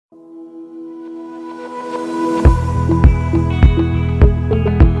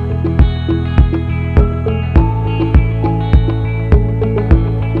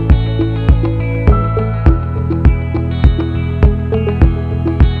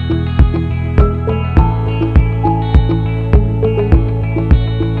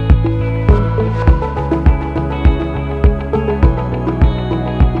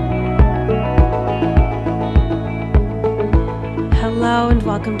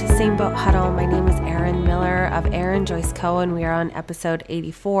to Same Boat Huddle. My name is Erin Miller of Erin Joyce Cohen. We are on episode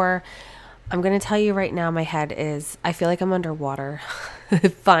 84. I'm going to tell you right now, my head is, I feel like I'm underwater.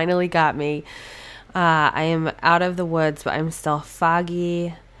 It finally got me. I am out of the woods, but I'm still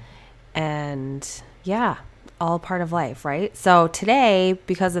foggy and yeah, all part of life, right? So today,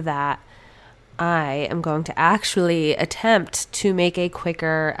 because of that, I am going to actually attempt to make a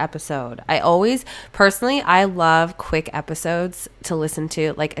quicker episode. I love quick episodes to listen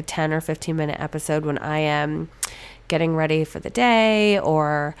to, like a 10 or 15 minute episode when I am getting ready for the day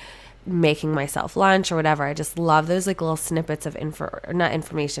or making myself lunch or whatever. I just love those like little snippets of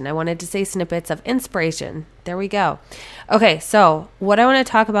snippets of inspiration. There we go. Okay, so what I want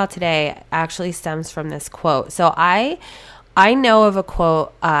to talk about today actually stems from this quote. So I know of a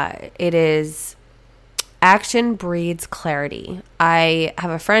quote. It is, action breeds clarity. I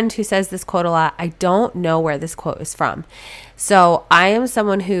have a friend who says this quote a lot. I don't know where this quote is from. So I am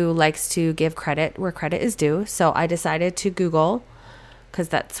someone who likes to give credit where credit is due. So I decided to Google, because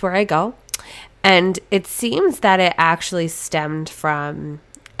that's where I go. And it seems that it actually stemmed from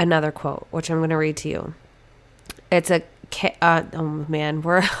another quote, which I'm going to read to you. It's a oh man,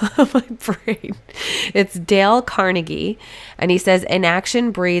 we're my brain. It's Dale Carnegie, and he says,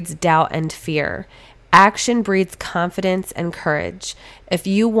 inaction breeds doubt and fear. Action breeds confidence and courage. If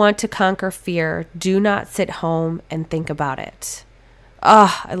you want to conquer fear, do not sit home and think about it.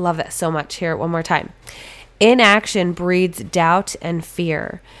 Oh, I love that so much. Hear it one more time. Inaction breeds doubt and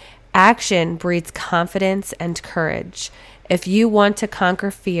fear. Action breeds confidence and courage. If you want to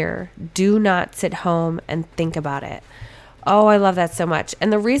conquer fear, do not sit home and think about it. Oh, I love that so much.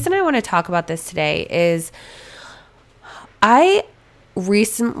 And the reason I want to talk about this today is I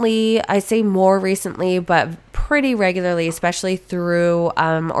say more recently, but pretty regularly, especially through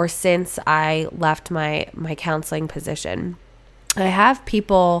or since I left my counseling position, I have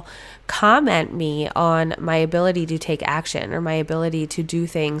people comment me on my ability to take action or my ability to do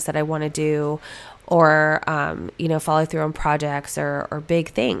things that I want to do or, follow through on projects or big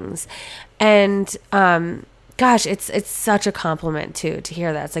things. And, gosh, it's such a compliment to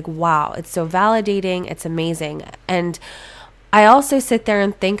hear that. It's like, wow, it's so validating. It's amazing. And I also sit there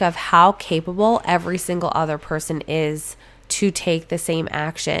and think of how capable every single other person is to take the same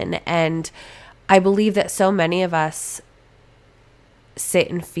action. And I believe that so many of us sit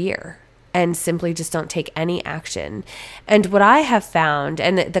in fear and simply just don't take any action. And what I have found,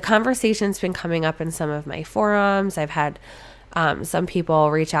 and the conversation's been coming up in some of my forums, I've had some people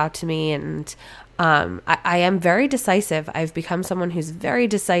reach out to me, and I am very decisive. I've become someone who's very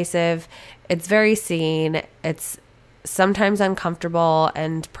decisive. It's very seen. It's sometimes uncomfortable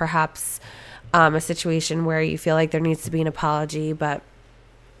and perhaps a situation where you feel like there needs to be an apology, but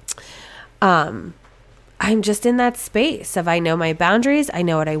I'm just in that space of I know my boundaries, I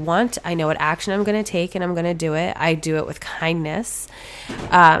know what I want, I know what action I'm going to take, and I'm going to do it. I do it with kindness.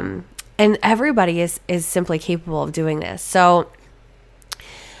 And everybody is simply capable of doing this. So,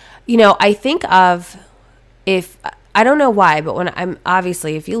 I think of, I don't know why, but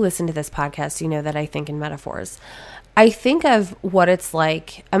if you listen to this podcast, you know that I think in metaphors. I think of what it's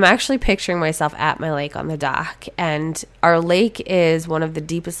like. I'm actually picturing myself at my lake on the dock, and our lake is one of the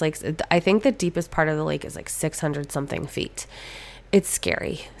deepest lakes. I think the deepest part of the lake is like 600 something feet. It's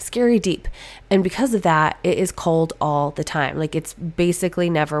scary deep. And because of that, it is cold all the time. Like, it's basically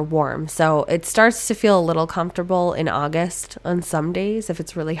never warm. So it starts to feel a little comfortable in August on some days if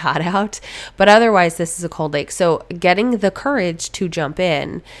it's really hot out. But otherwise, this is a cold lake. So getting the courage to jump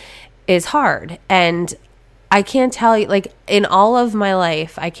in is hard. And I can't tell you, like, in all of my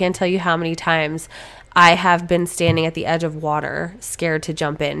life, I can't tell you how many times I have been standing at the edge of water, scared to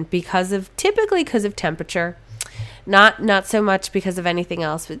jump in typically because of temperature. Not so much because of anything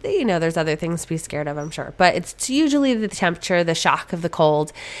else, but there's other things to be scared of, I'm sure. But it's usually the temperature, the shock of the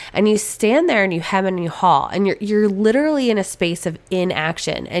cold, and you stand there and you hem and you haw, and you're literally in a space of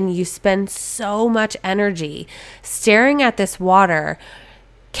inaction, and you spend so much energy staring at this water,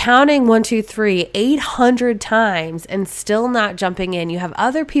 counting 1, 2, 3, 800 times and still not jumping in. You have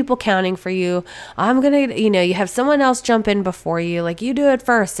other people counting for you. You have someone else jump in before you, like you do it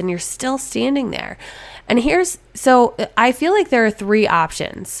first, and you're still standing there. And so I feel like there are 3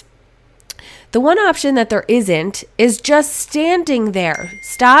 options. The one option that there isn't is just standing there.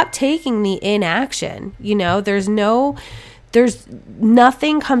 Stop taking the inaction. There's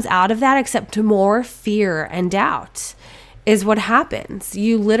nothing comes out of that except more fear and doubt. Is what happens.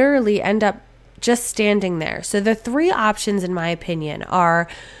 You literally end up just standing there. So the 3 options, in my opinion, are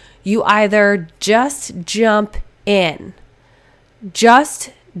you either just jump in.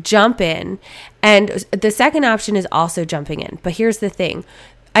 And the second option is also jumping in. But here's the thing.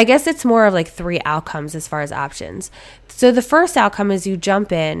 I guess it's more of like 3 outcomes as far as options. So the first outcome is you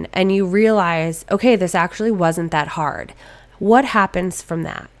jump in and you realize, okay, this actually wasn't that hard. What happens from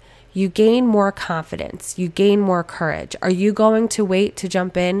that? You gain more confidence. You gain more courage. Are you going to wait to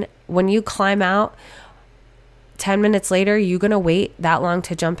jump in? When you climb out 10 minutes later, you going to wait that long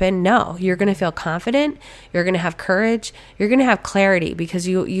to jump in? No, you're going to feel confident. You're going to have courage. You're going to have clarity because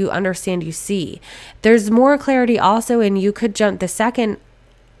you understand, you see. There's more clarity also, and you could jump. The second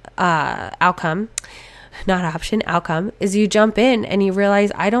outcome, not option, outcome, is you jump in and you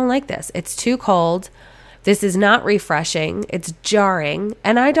realize, I don't like this. It's too cold. This is not refreshing. It's jarring,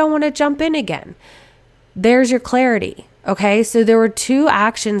 and I don't want to jump in again. There's your clarity. Okay, so there were 2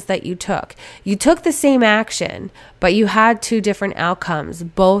 actions that you took. You took the same action, but you had 2 different outcomes.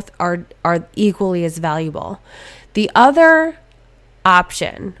 Both are equally as valuable. The other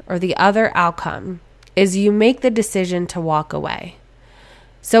option or the other outcome is you make the decision to walk away.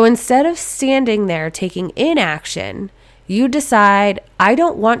 So instead of standing there taking inaction, you decide, I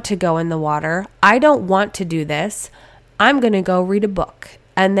don't want to go in the water. I don't want to do this. I'm going to go read a book.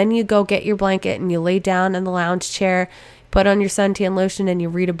 And then you go get your blanket and you lay down in the lounge chair, put on your suntan lotion, and you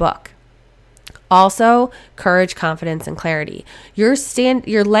read a book. Also, courage, confidence, and clarity. You're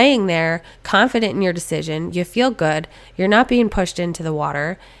laying there confident in your decision. You feel good. You're not being pushed into the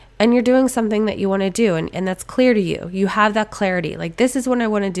water. And you're doing something that you want to do, and that's clear to you. You have that clarity. Like, this is what I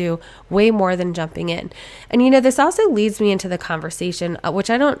want to do, way more than jumping in. And, this also leads me into the conversation,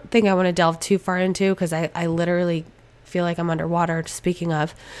 which I don't think I want to delve too far into because I literally feel like I'm underwater, speaking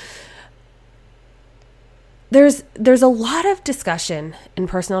of. There's a lot of discussion in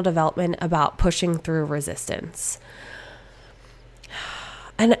personal development about pushing through resistance.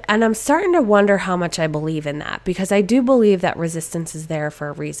 And I'm starting to wonder how much I believe in that, because I do believe that resistance is there for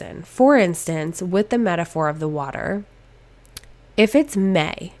a reason. For instance, with the metaphor of the water, if it's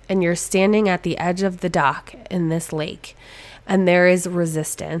May and you're standing at the edge of the dock in this lake and there is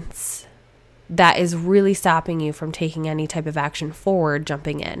resistance that is really stopping you from taking any type of action forward,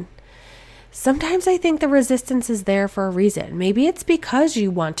 jumping in, sometimes I think the resistance is there for a reason. Maybe it's because you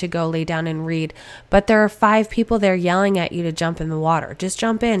want to go lay down and read, but there are 5 people there yelling at you to jump in the water. Just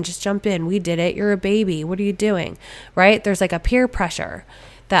jump in, just jump in. We did it. You're a baby. What are you doing? Right? There's like a peer pressure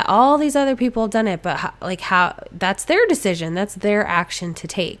that all these other people have done it, but how that's their decision. That's their action to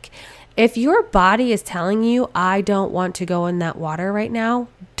take. If your body is telling you, I don't want to go in that water right now,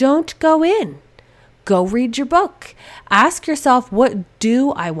 don't go in. Go read your book. Ask yourself, what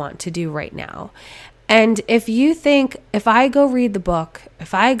do I want to do right now? And if you think, if I go read the book,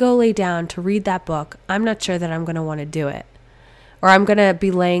 if I go lay down to read that book, I'm not sure that I'm going to want to do it. Or I'm going to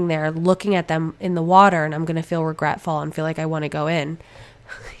be laying there looking at them in the water and I'm going to feel regretful and feel like I want to go in.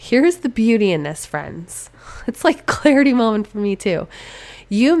 Here's the beauty in this, friends. It's like a clarity moment for me too.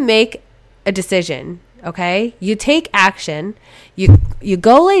 You make a decision, okay? You take action. You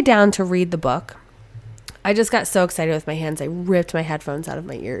go lay down to read the book. I just got so excited with my hands. I ripped my headphones out of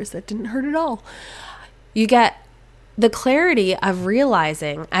my ears. That didn't hurt at all. You get the clarity of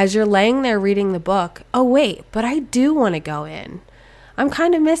realizing as you're laying there reading the book, oh, wait, but I do want to go in. I'm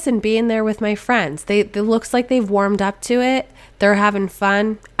kind of missing being there with my friends. It looks like they've warmed up to it. They're having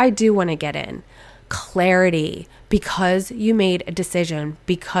fun. I do want to get in. Clarity, because you made a decision,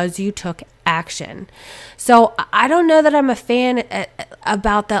 because you took action. So I don't know that I'm a fan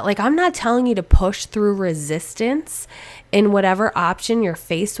about that. Like, I'm not telling you to push through resistance in whatever option you're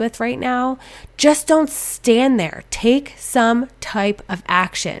faced with right now. Just don't stand there. Take some type of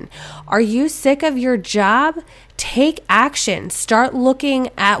action. Are you sick of your job? Take action. Start looking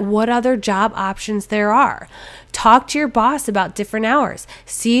at what other job options there are. Talk to your boss about different hours.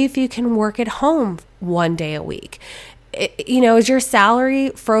 See if you can work at home one day a week. Is your salary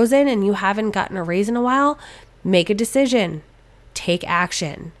frozen and you haven't gotten a raise in a while? Make a decision. Take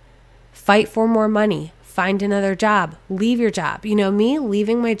action. Fight for more money. Find another job. Leave your job. Me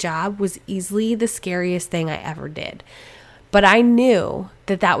leaving my job was easily the scariest thing I ever did. But I knew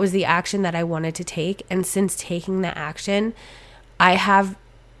that was the action that I wanted to take. And since taking the action, I have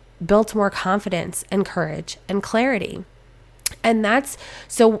built more confidence and courage and clarity. And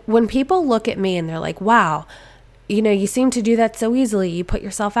so when people look at me and they're like, wow, you seem to do that so easily. You put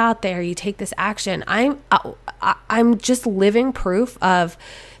yourself out there, you take this action. I'm just living proof of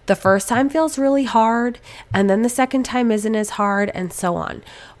the first time feels really hard, and then the second time isn't as hard, and so on.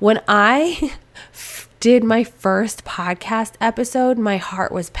 When I did my first podcast episode, my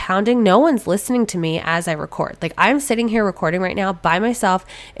heart was pounding. No one's listening to me as I record. Like, I'm sitting here recording right now by myself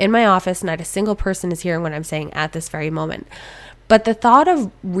in my office, not a single person is hearing what I'm saying at this very moment. But the thought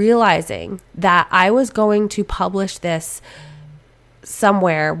of realizing that I was going to publish this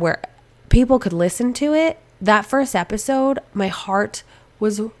somewhere where people could listen to it, that first episode, my heart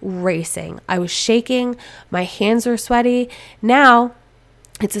was racing. I was shaking. My hands were sweaty. Now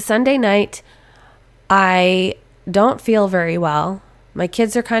it's a Sunday night. I don't feel very well. My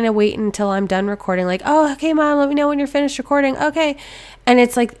kids are kind of waiting until I'm done recording. Like, oh, okay, Mom, let me know when you're finished recording. Okay. And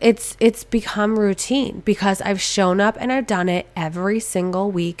it's like, it's become routine because I've shown up and I've done it every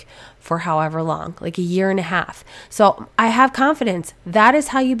single week for however long, like a year and a half. So I have confidence. That is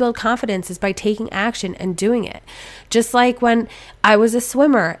how you build confidence, is by taking action and doing it. Just like when I was a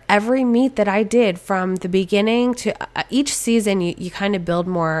swimmer, every meet that I did from the beginning to each season, you kind of build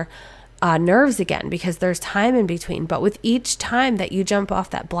more nerves again because there's time in between. But with each time that you jump off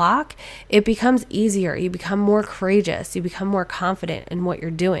that block, it becomes easier. You become more courageous. You become more confident in what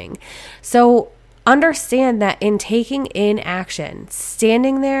you're doing. So understand that in taking in action,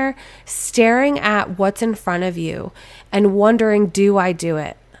 standing there, staring at what's in front of you and wondering, do I do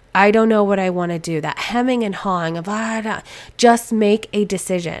it? I don't know what I want to do. That hemming and hawing of, just make a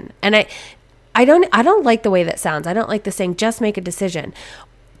decision. And I don't like the way that sounds. I don't like the saying, just make a decision.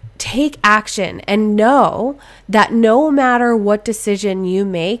 Take action and know that no matter what decision you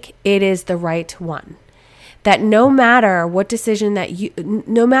make, it is the right one. That no matter what decision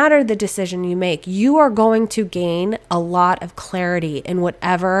no matter the decision you make, you are going to gain a lot of clarity in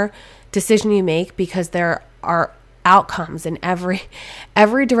whatever decision you make, because there are outcomes in every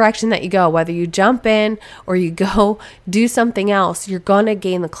direction that you go. Whether you jump in or you go do something else, you're going to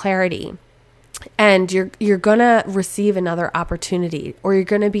gain the clarity. And you're going to receive another opportunity, or you're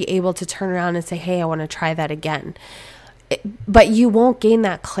going to be able to turn around and say, hey, I want to try that again. But you won't gain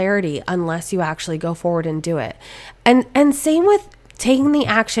that clarity unless you actually go forward and do it. And same with taking the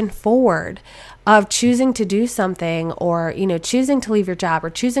action forward of choosing to do something, or, choosing to leave your job,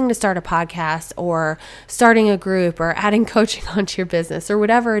 or choosing to start a podcast, or starting a group, or adding coaching onto your business, or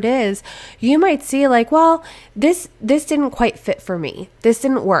whatever it is. You might see like, well, this didn't quite fit for me. This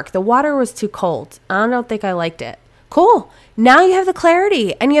didn't work. The water was too cold. I don't think I liked it. Cool. Now you have the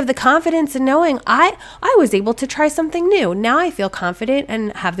clarity and you have the confidence in knowing I was able to try something new. Now I feel confident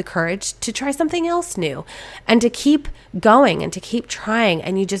and have the courage to try something else new, and to keep going and to keep trying.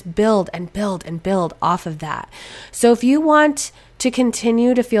 And you just build and build and build off of that. So if you want to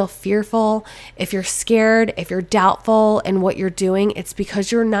continue to feel fearful, if you're scared, if you're doubtful in what you're doing, it's because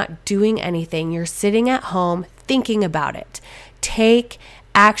you're not doing anything. You're sitting at home thinking about it. Take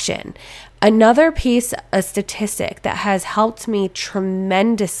action. Another piece, a statistic that has helped me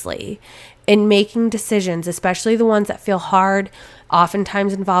tremendously in making decisions, especially the ones that feel hard,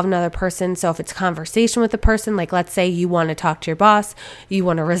 oftentimes involve another person. So if it's a conversation with a person, like let's say you want to talk to your boss, you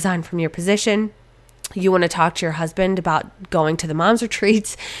want to resign from your position, you want to talk to your husband about going to the mom's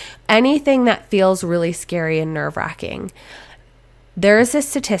retreats, anything that feels really scary and nerve-wracking. There is a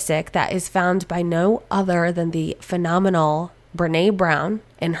statistic that is found by no other than the phenomenal Brené Brown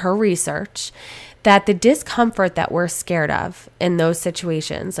in her research, that the discomfort that we're scared of in those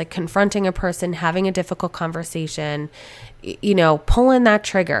situations, like confronting a person, having a difficult conversation, pulling that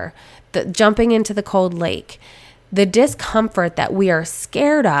trigger, jumping into the cold lake, the discomfort that we are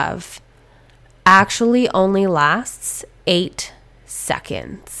scared of actually only lasts 8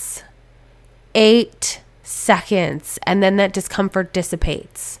 seconds. 8 seconds. And then that discomfort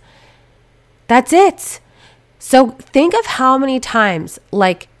dissipates. That's it. So think of how many times,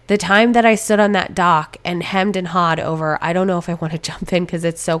 like the time that I stood on that dock and hemmed and hawed over, I don't know if I want to jump in because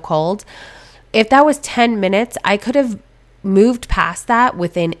it's so cold. If that was 10 minutes, I could have moved past that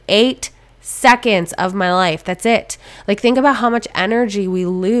within 8 seconds of my life. That's it. Like, think about how much energy we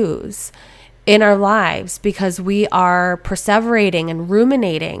lose in our lives because we are perseverating and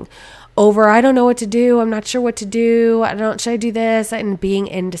ruminating over, I don't know what to do, I'm not sure what to do, should I do this, and being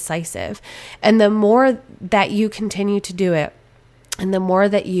indecisive. And the more that you continue to do it, and the more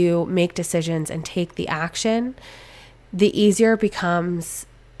that you make decisions and take the action, the easier it becomes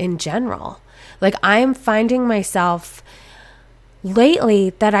in general. Like, I'm finding myself lately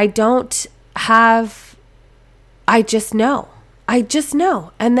that I just know.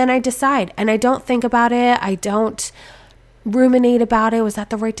 And then I decide, and I don't think about it. I don't ruminate about it. Was that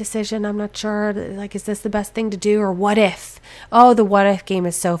the right decision? I'm not sure. Like, is this the best thing to do? Or what if? Oh, the what if game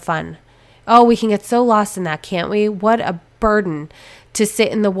is so fun. Oh, we can get so lost in that, can't we? What a burden to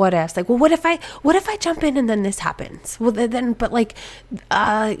sit in the what ifs. Like, well, what if I jump in and then this happens? Well, then, but like,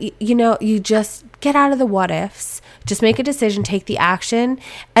 you just get out of the what ifs, just make a decision, take the action.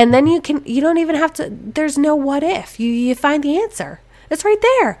 And then you don't even have to, there's no what if, you find the answer. It's right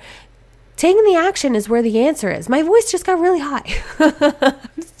there. Taking the action is where the answer is. My voice just got really high.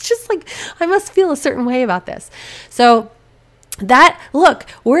 It's just like, I must feel a certain way about this. So Look,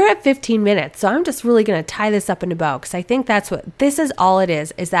 we're at 15 minutes, so I'm just really going to tie this up in a bow, because I think that's what this is. All it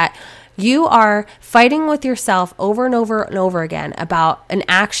is that you are fighting with yourself over and over and over again about an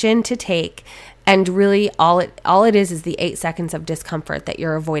action to take. And really all it is the 8 seconds of discomfort that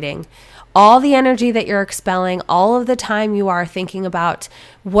you're avoiding. All the energy that you're expelling, all of the time you are thinking about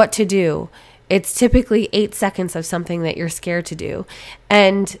what to do. It's typically 8 seconds of something that you're scared to do.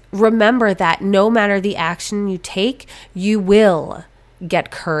 And remember that no matter the action you take, you will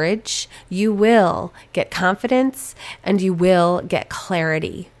get courage, you will get confidence, and you will get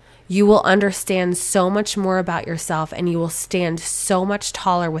clarity. You will understand so much more about yourself, and you will stand so much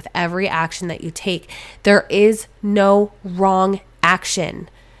taller with every action that you take. There is no wrong action.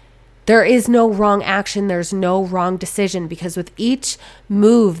 There is no wrong action. There's no wrong decision, because with each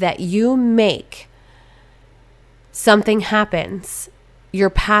move that you make, something happens. Your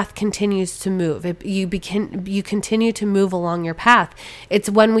path continues to move. You continue to move along your path. It's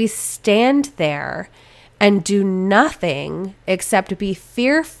when we stand there and do nothing except be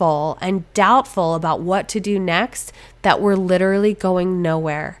fearful and doubtful about what to do next that we're literally going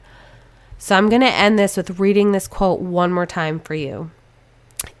nowhere. So I'm going to end this with reading this quote one more time for you.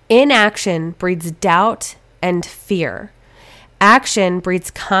 Inaction breeds doubt and fear. Action breeds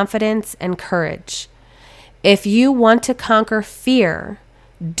confidence and courage. If you want to conquer fear,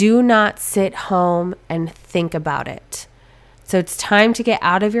 do not sit home and think about it. So it's time to get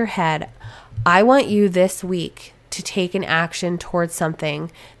out of your head. I want you this week to take an action towards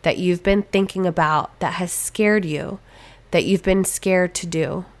something that you've been thinking about that has scared you, that you've been scared to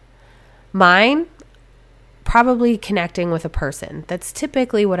do. Mine, probably connecting with a person. That's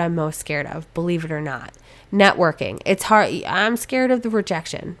typically what I'm most scared of, believe it or not. Networking. It's hard. I'm scared of the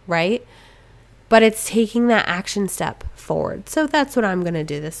rejection, right? But it's taking that action step forward. So that's what I'm going to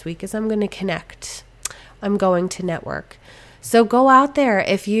do this week, is I'm going to connect. I'm going to network. So go out there.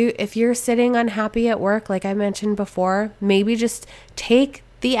 If you're sitting unhappy at work, like I mentioned before, maybe just take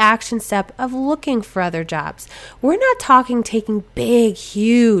the action step of looking for other jobs. We're not talking taking big,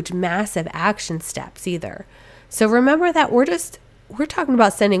 huge, massive action steps either. So remember that we're talking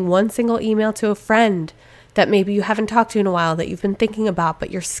about sending one single email to a friend that maybe you haven't talked to in a while, that you've been thinking about,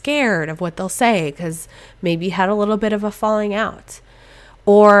 but you're scared of what they'll say because maybe you had a little bit of a falling out.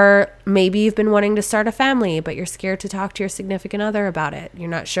 Or maybe you've been wanting to start a family, but you're scared to talk to your significant other about it. You're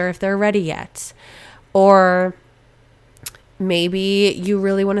not sure if they're ready yet. Or maybe you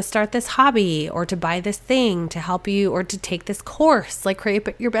really want to start this hobby, or to buy this thing to help you, or to take this course, like Create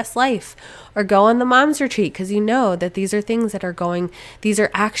Your Best Life, or go on the Mom's Retreat, because you know that these are things that are these are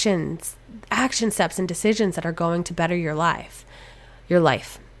action steps and decisions that are going to better your life. Your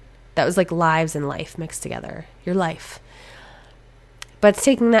life. That was like lives and life mixed together. Your life. But it's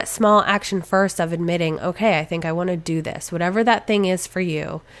taking that small action first of admitting, okay, I think I want to do this. Whatever that thing is for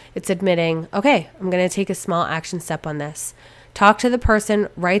you, it's admitting, okay, I'm going to take a small action step on this. Talk to the person,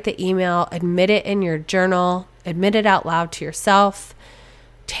 write the email, admit it in your journal, admit it out loud to yourself.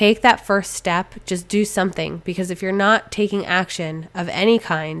 Take that first step, just do something. Because if you're not taking action of any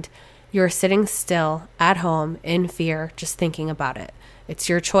kind, you're sitting still at home in fear, just thinking about it. It's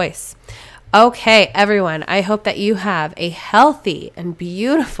your choice. Okay, everyone, I hope that you have a healthy and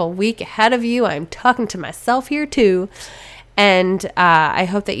beautiful week ahead of you. I'm talking to myself here too. And I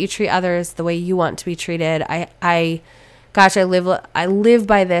hope that you treat others the way you want to be treated. I live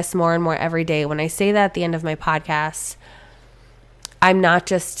by this more and more every day. When I say that at the end of my podcast, I'm not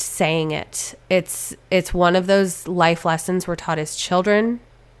just saying it. It's one of those life lessons we're taught as children.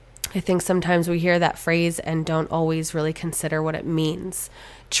 I think sometimes we hear that phrase and don't always really consider what it means.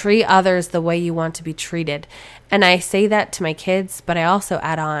 Treat others the way you want to be treated. And I say that to my kids, but I also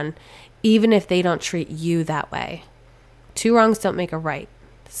add on, even if they don't treat you that way. 2 wrongs don't make a right.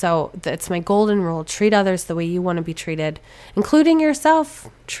 So that's my golden rule. Treat others the way you want to be treated, including yourself.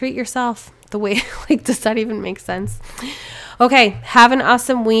 Treat yourself the way, does that even make sense? Okay, have an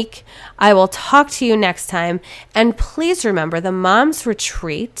awesome week. I will talk to you next time. And please remember the Mom's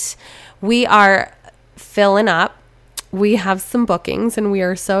Retreat. We are filling up. We have some bookings and we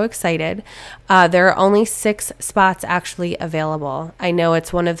are so excited. There are only 6 spots actually available. I know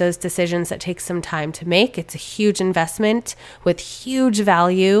it's one of those decisions that takes some time to make. It's a huge investment with huge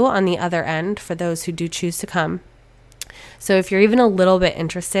value on the other end for those who do choose to come. So if you're even a little bit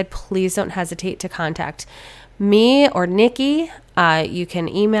interested, please don't hesitate to contact me or Nikki. You can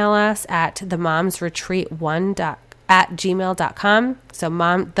email us at themomsretreat1@gmail.com. So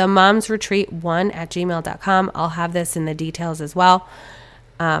themomsretreat1@gmail.com. I'll have this in the details as well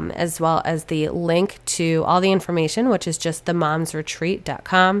as the link to all the information, which is just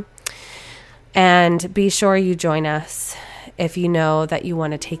themomsretreat.com. And be sure you join us. if you know that you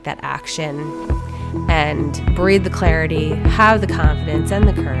want to take that action and breathe the clarity, have the confidence and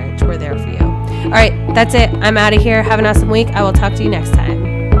the courage. We're there for you. All right, that's it. I'm out of here. Have an awesome week. I will talk to you next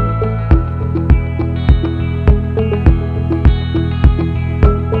time.